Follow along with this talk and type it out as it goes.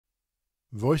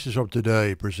Voices of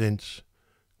Today presents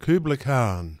Kubla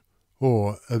Khan,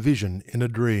 or A Vision in a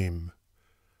Dream.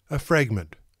 A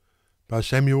Fragment by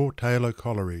Samuel Taylor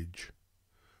Coleridge.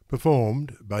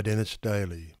 Performed by Dennis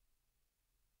Daly.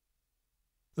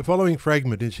 The following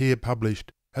fragment is here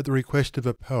published at the request of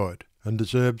a poet and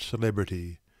deserved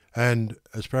celebrity, and,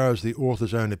 as far as the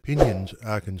author's own opinions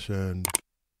are concerned,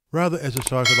 rather as a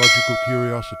psychological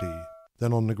curiosity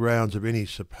than on the grounds of any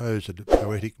supposed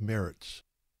poetic merits.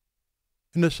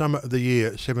 In the summer of the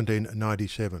year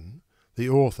 1797, the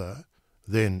author,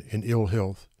 then in ill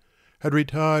health, had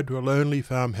retired to a lonely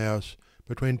farmhouse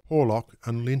between Porlock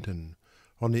and Linton,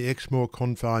 on the Exmoor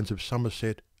confines of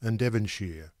Somerset and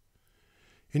Devonshire.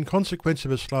 In consequence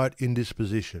of a slight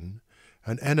indisposition,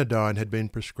 an anodyne had been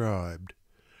prescribed,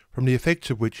 from the effects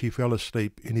of which he fell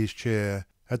asleep in his chair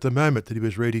at the moment that he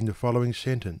was reading the following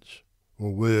sentence,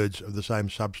 or words of the same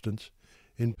substance,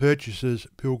 in Purchas's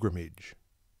Pilgrimage.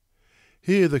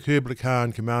 Here the Kubla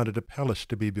Khan commanded a palace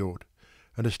to be built,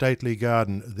 and a stately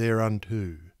garden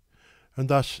thereunto, and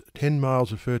thus 10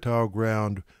 miles of fertile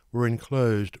ground were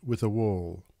enclosed with a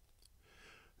wall.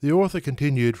 The author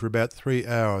continued for about 3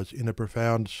 hours in a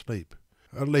profound sleep,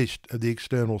 at least of the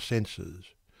external senses,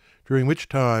 during which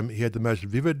time he had the most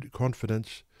vivid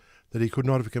confidence that he could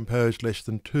not have composed less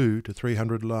than 200 to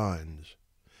 300 lines,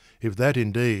 if that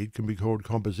indeed can be called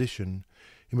composition,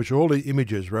 in which all the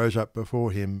images rose up before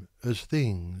him as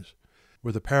things,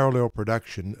 with a parallel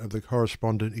production of the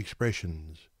correspondent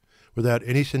expressions, without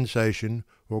any sensation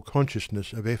or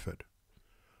consciousness of effort.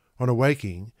 On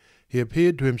awaking, he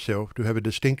appeared to himself to have a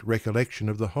distinct recollection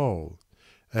of the whole,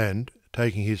 and,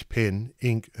 taking his pen,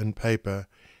 ink, and paper,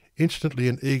 instantly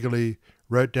and eagerly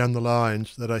wrote down the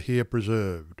lines that are here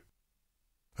preserved.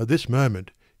 At this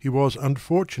moment he was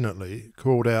unfortunately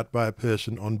called out by a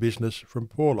person on business from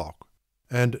Porlock,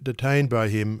 and detained by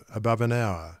him above an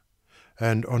hour,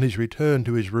 and on his return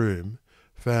to his room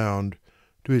found,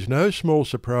 to his no small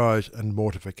surprise and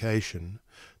mortification,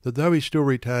 that though he still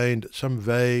retained some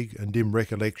vague and dim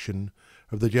recollection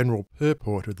of the general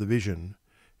purport of the vision,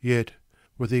 yet,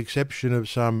 with the exception of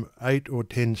some 8 or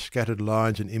 10 scattered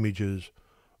lines and images,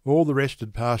 all the rest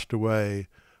had passed away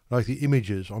like the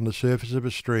images on the surface of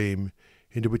a stream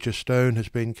into which a stone has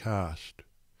been cast.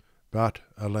 But,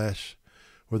 alas,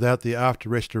 without the after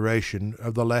restoration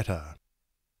of the latter.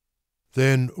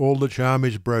 Then all the charm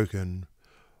is broken,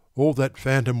 all that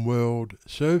phantom world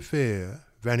so fair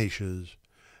vanishes,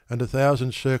 and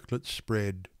 1,000 circlets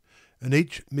spread, and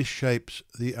each misshapes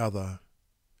the other.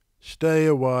 Stay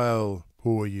awhile,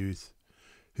 poor youth,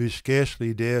 who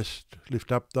scarcely darest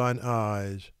lift up thine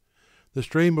eyes. The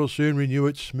stream will soon renew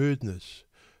its smoothness,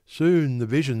 soon the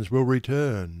visions will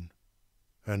return.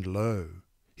 And lo,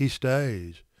 he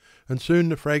stays, and soon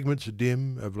the fragments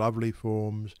dim of lovely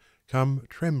forms come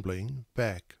trembling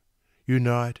back,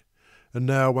 unite, and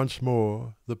now once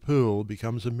more the pool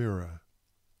becomes a mirror.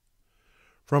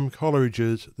 From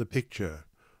Coleridge's The Picture,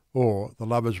 or The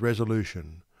Lover's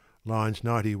Resolution, lines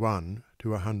 91 to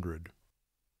 100.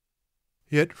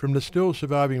 Yet from the still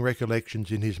surviving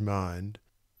recollections in his mind,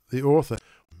 the author,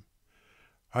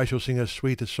 I shall sing a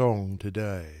sweeter song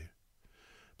today,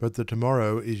 but the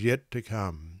tomorrow is yet to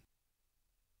come.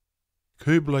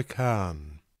 Kubla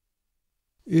Khan.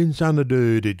 In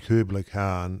Xanadu did Kubla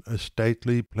Khan a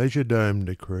stately pleasure dome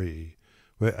decree,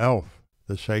 where Alph,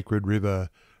 the sacred river,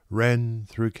 ran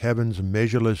through caverns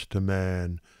measureless to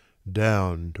man,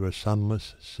 down to a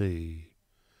sunless sea.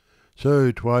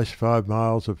 So twice 5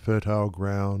 miles of fertile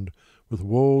ground, with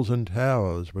walls and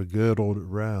towers, were girdled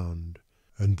round,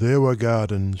 and there were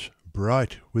gardens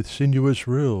bright with sinuous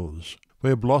rills,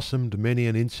 where blossomed many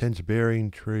an incense-bearing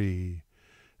tree.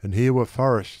 And here were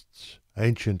forests,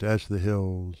 ancient as the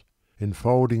hills,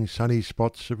 enfolding sunny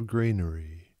spots of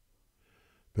greenery.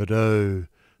 But oh,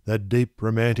 that deep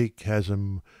romantic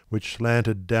chasm which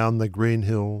slanted down the green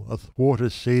hill athwart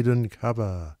a cedarn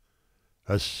cover!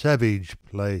 A savage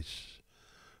place!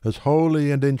 As holy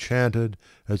and enchanted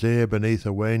as e'er beneath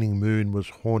a waning moon was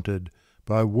haunted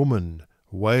by woman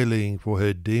wailing for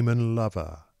her demon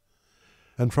lover.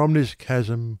 And from this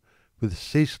chasm, with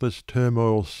ceaseless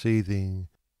turmoil seething,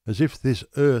 as if this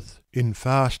earth in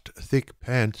fast thick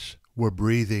pants were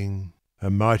breathing,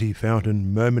 a mighty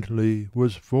fountain momently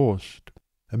was forced,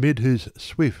 amid whose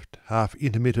swift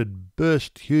half-intermitted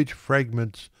burst huge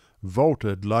fragments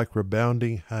vaulted like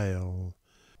rebounding hail,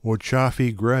 or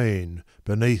chaffy grain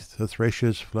beneath the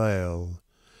thresher's flail.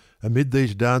 Amid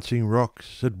these dancing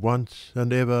rocks at once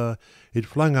and ever it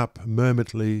flung up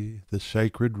momently the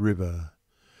sacred river.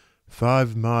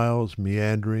 5 miles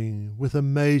meandering with a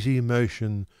mazy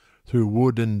motion, through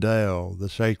wood and dale the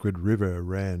sacred river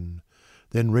ran,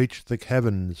 then reached the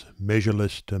caverns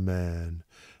measureless to man,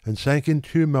 and sank in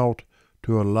tumult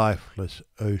to a lifeless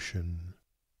ocean.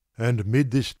 And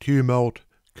mid this tumult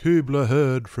Kubla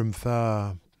heard from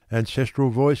far ancestral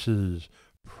voices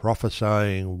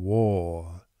prophesying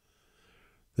war.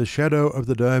 The shadow of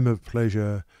the dome of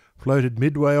pleasure floated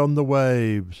midway on the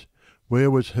waves, where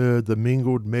was heard the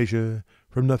mingled measure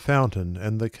from the fountain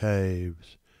and the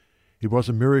caves. It was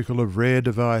a miracle of rare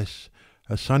device,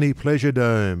 a sunny pleasure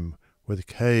dome with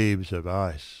caves of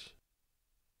ice.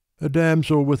 A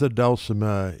damsel with a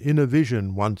dulcimer in a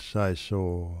vision once I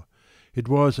saw. It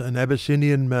was an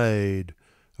Abyssinian maid,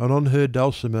 and on her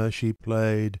dulcimer she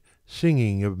played,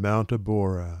 singing of Mount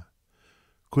Abora.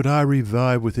 Could I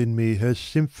revive within me her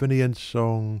symphony and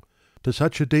song, to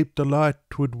such a deep delight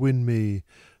 'twould win me,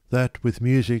 that with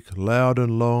music loud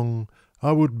and long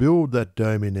I would build that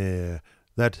dome in air,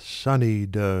 that sunny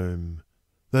dome,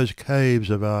 those caves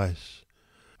of ice,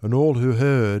 and all who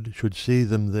heard should see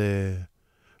them there,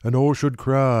 and all should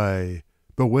cry,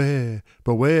 Beware,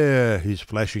 beware, his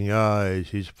flashing eyes,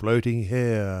 his floating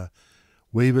hair!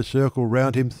 Weave a circle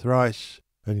round him thrice,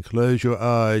 and close your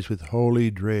eyes with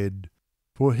holy dread,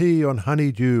 for he on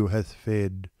honey dew hath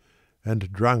fed,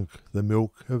 and drunk the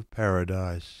milk of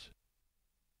paradise.